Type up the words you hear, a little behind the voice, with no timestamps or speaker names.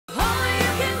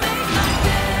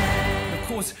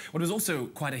course, what was also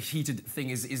quite a heated thing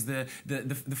is the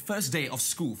first day of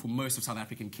school for most of South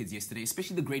African kids yesterday,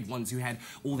 especially the grade ones who had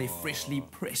all their freshly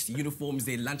pressed uniforms,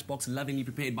 their lunchbox lovingly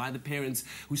prepared by the parents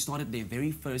who started their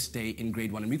very first day in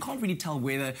grade one. And we can't really tell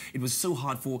whether it was so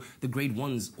hard for the grade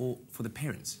ones or for the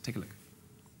parents. Take a look.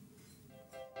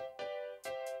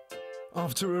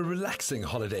 After a relaxing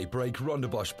holiday break,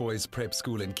 Rondebosch Boys Prep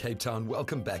School in Cape Town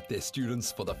welcomed back their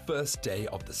students for the first day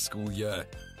of the school year.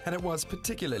 And it was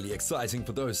particularly exciting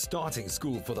for those starting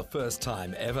school for the first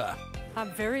time ever.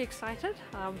 I'm very excited.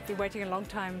 I've been waiting a long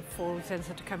time for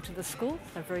Zenza to come to the school.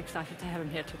 I'm very excited to have him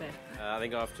here today. I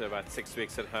think after about 6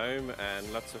 weeks at home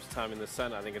and lots of time in the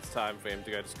sun, I think it's time for him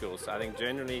to go to school. So I think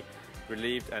generally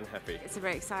relieved and happy. It's a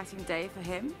very exciting day for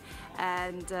him,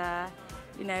 and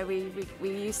you know,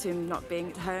 we're used to him not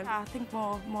being at home. I think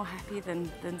more happy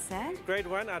than sad. Grade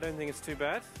one, I don't think it's too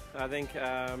bad. I think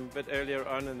a bit earlier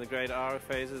on in the grade R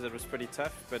phases it was pretty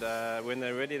tough, but when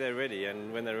they're ready, they're ready,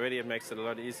 and when they're ready it makes it a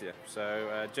lot easier.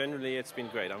 So generally it's been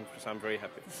great. I'm very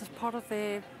happy. This is part of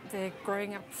their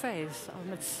growing up phase.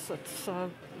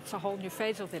 It's a whole new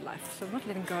phase of their life, so I'm not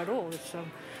letting go at all.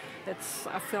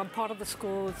 I feel I'm part of the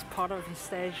school, it's part of the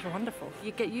stage, wonderful.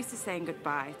 You get used to saying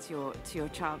goodbye to your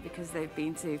child because they've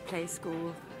been to play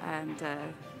school and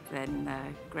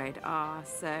then grade R.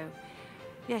 So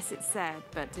yes, it's sad,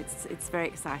 but it's very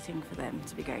exciting for them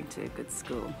to be going to a good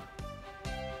school.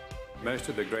 Most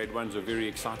of the grade ones are very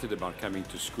excited about coming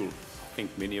to school. I think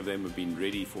many of them have been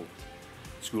ready for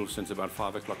school since about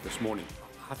 5 o'clock this morning.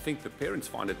 I think the parents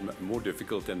find it more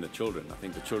difficult than the children. I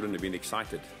think the children have been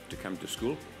excited to come to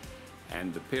school,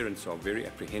 and the parents are very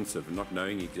apprehensive, not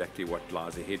knowing exactly what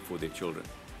lies ahead for their children.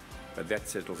 But that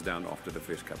settles down after the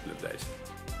first couple of days.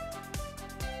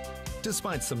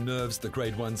 Despite some nerves, the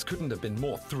grade ones couldn't have been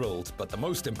more thrilled, but the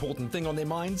most important thing on their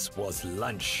minds was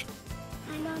lunch.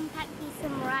 My mum packed me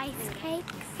some rice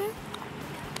cakes,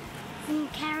 some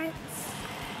carrots,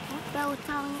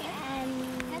 biltong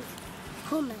and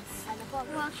hummus.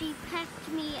 Well, she packed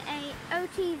me a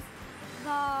Oaties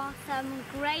bar, some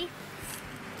grapes,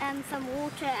 some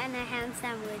water and a ham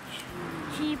sandwich.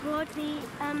 She brought me,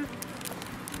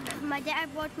 my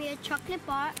dad brought me a chocolate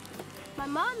bar. My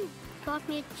mom brought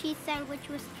me a cheese sandwich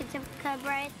with Katimka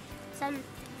bread, some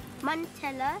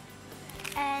Montella,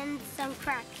 and some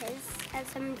crackers, and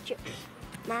some chips.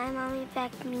 My mommy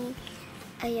packed me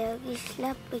a yogi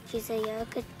slip, which is a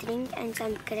yogurt drink, and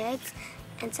some grapes,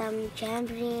 and some jam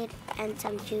bread, and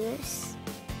some juice.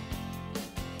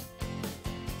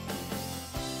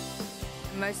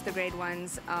 Most of the grade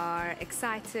ones are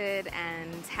excited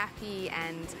and happy,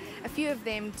 and a few of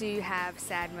them do have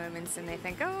sad moments and they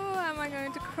think, oh, am I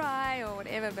going to cry or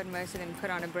whatever, but most of them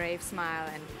put on a brave smile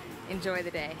and enjoy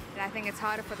the day. And I think it's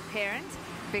harder for the parent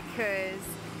because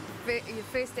your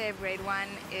first day of grade one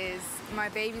is my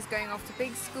baby's going off to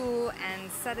big school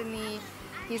and suddenly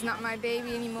he's not my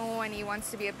baby anymore and he wants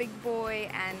to be a big boy,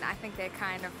 and I think they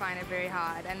kind of find it very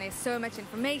hard. And there's so much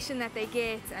information that they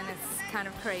get and it's kind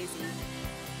of crazy.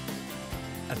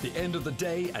 At the end of the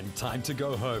day and time to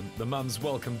go home, the mums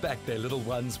welcome back their little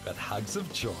ones with hugs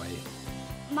of joy.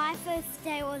 My first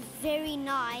day was very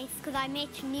nice because I met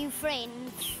new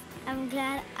friends. I'm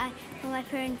glad I know my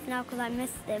parents now because I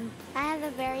miss them. I had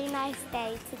a very nice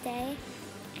day today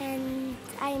and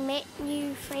I met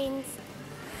new friends.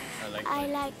 I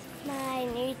like my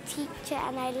new teacher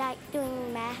and I like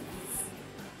doing maths.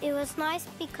 It was nice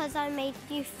because I made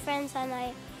new friends and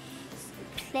I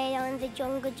played on the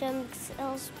jungle jumps. It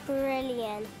was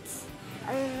brilliant.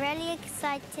 I'm really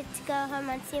excited to go home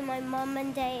and see my mom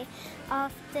and dad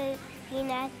after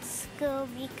being at school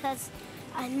because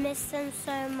I miss them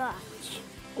so much.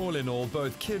 All in all,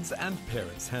 both kids and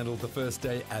parents handled the first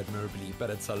day admirably, but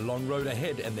it's a long road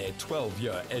ahead in their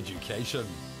 12-year education.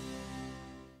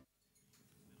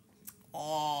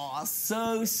 Oh,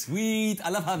 so sweet. I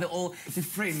love how they all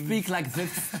speak like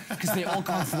this because they all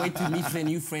can't wait to meet their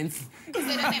new friends. Because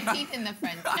they don't have teeth in the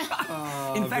front.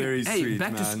 In fact, very sweet,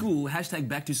 back to man. school, hashtag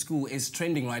back to school is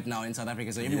trending right now in South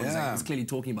Africa, so everyone's clearly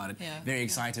talking about it, very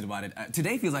excited about it.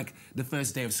 Today feels like the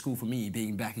first day of school for me,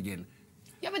 being back again.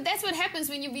 Yeah, but that's what happens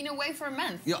when you've been away for a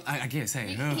month. Yeah, I guess,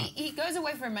 hey. He goes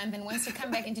away for a month and wants to come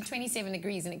back into 27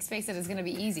 degrees and expects that it's going to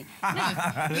be easy. No,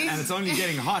 and it's only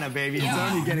getting hotter, baby. It's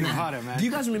only getting hotter, man. Do you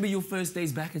guys remember your first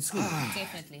days back at school?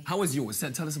 Definitely. How was yours?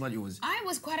 Tell us about yours. I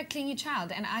was quite a clingy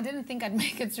child and I didn't think I'd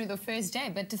make it through the first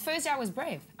day, but the first day I was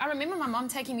brave. I remember my mom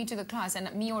taking me to the class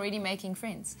and me already making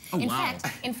friends. Oh, in wow.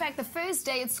 fact, the first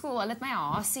day at school, I let my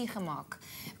arsie gemaak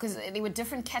because there were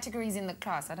different categories in the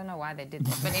class. I don't know why they did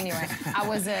that, but anyway, I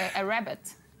was a rabbit.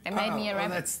 They made me a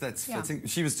rabbit. That's fitting.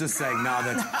 She was just saying now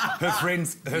that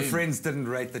her friends didn't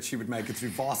rate that she would make it through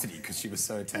varsity because she was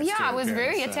so attached to her I was parents,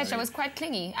 very attached. I was quite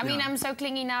clingy. I mean, I'm so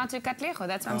clingy now to Katlego.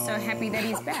 That's why I'm so happy that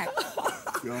he's back.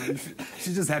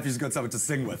 She's just happy she's got someone to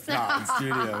sing with now in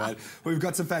studio, man. We've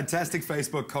got some fantastic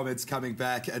Facebook comments coming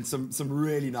back and some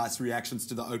really nice reactions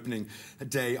to the opening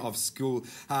day of school.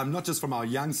 Not just from our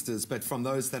youngsters, but from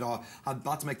those that are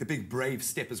about to make the big brave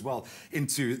step as well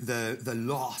into the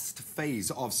last phase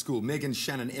of school. Megan,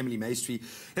 Shannon, Emily Maestri.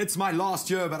 It's my last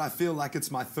year, but I feel like it's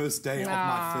my first day of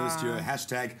my first year.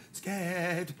 Hashtag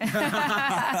scared.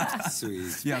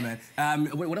 Sweet. Yeah, man.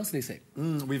 What else did they say?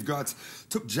 We've got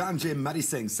Tuk Janje Muddy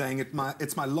saying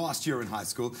it's my last year in high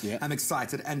school. Yeah. I'm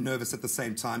excited and nervous at the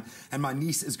same time. And my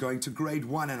niece is going to grade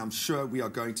 1, and I'm sure we are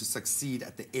going to succeed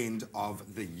at the end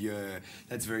of the year.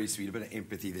 That's very sweet. A bit of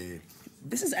empathy there.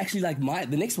 This is actually like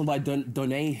the next one by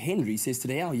Donae Henry says,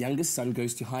 today our youngest son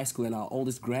goes to high school and our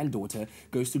oldest granddaughter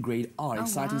goes to grade R.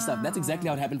 Exciting stuff. That's exactly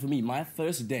how it happened for me. My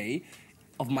first day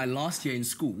of my last year in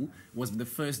school was the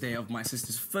first day of my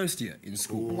sister's first year in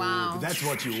school. Wow. That's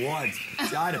what you want.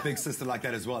 See, I had a big sister like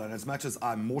that as well, and as much as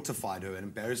I mortified her and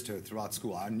embarrassed her throughout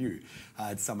school, I knew I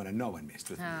had someone and no one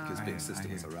messed with me because big sister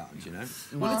was around, you know?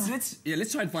 Well,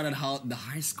 let's try and find out how the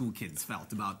high school kids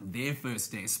felt about their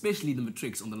first day, especially the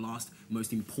matrics on the last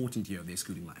most important year of their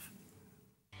schooling life.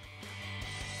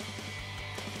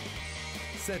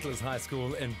 Settlers High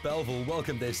School in Belleville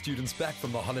welcomed their students back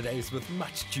from the holidays with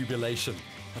much jubilation.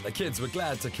 And the kids were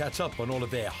glad to catch up on all of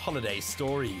their holiday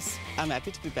stories. I'm happy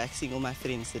to be back seeing all my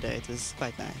friends today. It was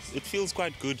quite nice. It feels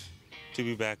quite good to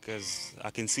be back as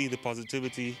I can see the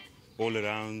positivity all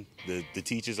around. The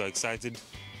teachers are excited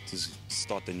to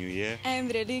start the new year. I'm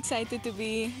really excited to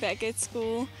be back at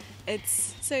school.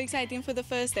 It's so exciting for the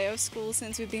first day of school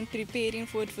since we've been preparing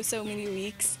for it for so many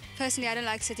weeks. Personally, I don't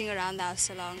like sitting around the house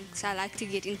so long, so I like to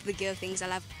get into the gear of things. I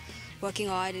love working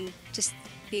hard and just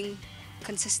being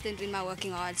consistent in my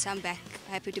working hard, so I'm back,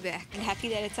 happy to be back. I'm happy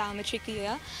that it's our matric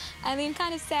year, and then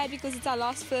kind of sad because it's our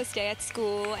last first day at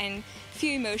school and a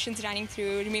few emotions running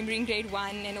through, remembering grade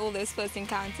 1 and all those first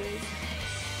encounters.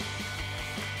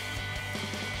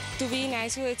 To be in high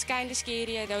school, it's kind of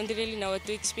scary. I don't really know what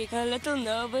to expect. A little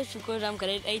nervous because I'm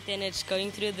grade 8 and it's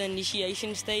going through the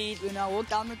initiation stage. When I walk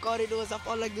down the corridors, I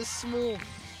felt like this small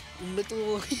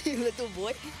little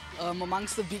boy.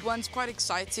 Amongst the big ones, quite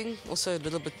exciting, also a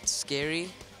little bit scary.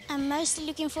 I'm mostly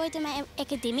looking forward to my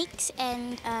academics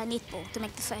and netball to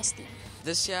make the first team.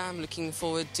 This year I'm looking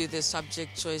forward to the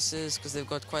subject choices because they've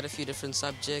got quite a few different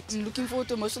subjects. I'm looking forward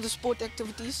to most of the sport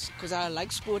activities because I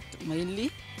like sport mainly.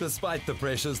 Despite the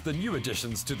pressures, the new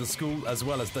additions to the school as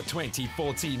well as the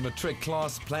 2014 matric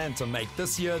class plan to make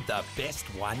this year the best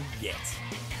one yet.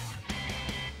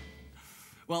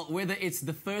 Well, whether it's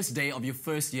the first day of your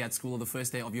first year at school or the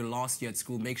first day of your last year at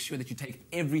school, make sure that you take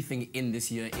everything in this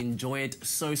year. Enjoy it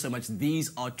so much.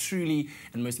 These are truly,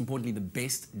 and most importantly, the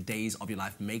best days of your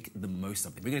life. Make the most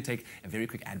of them. We're going to take a very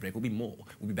quick ad break. We'll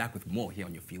be back with more here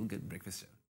on your Feel Good Breakfast Show.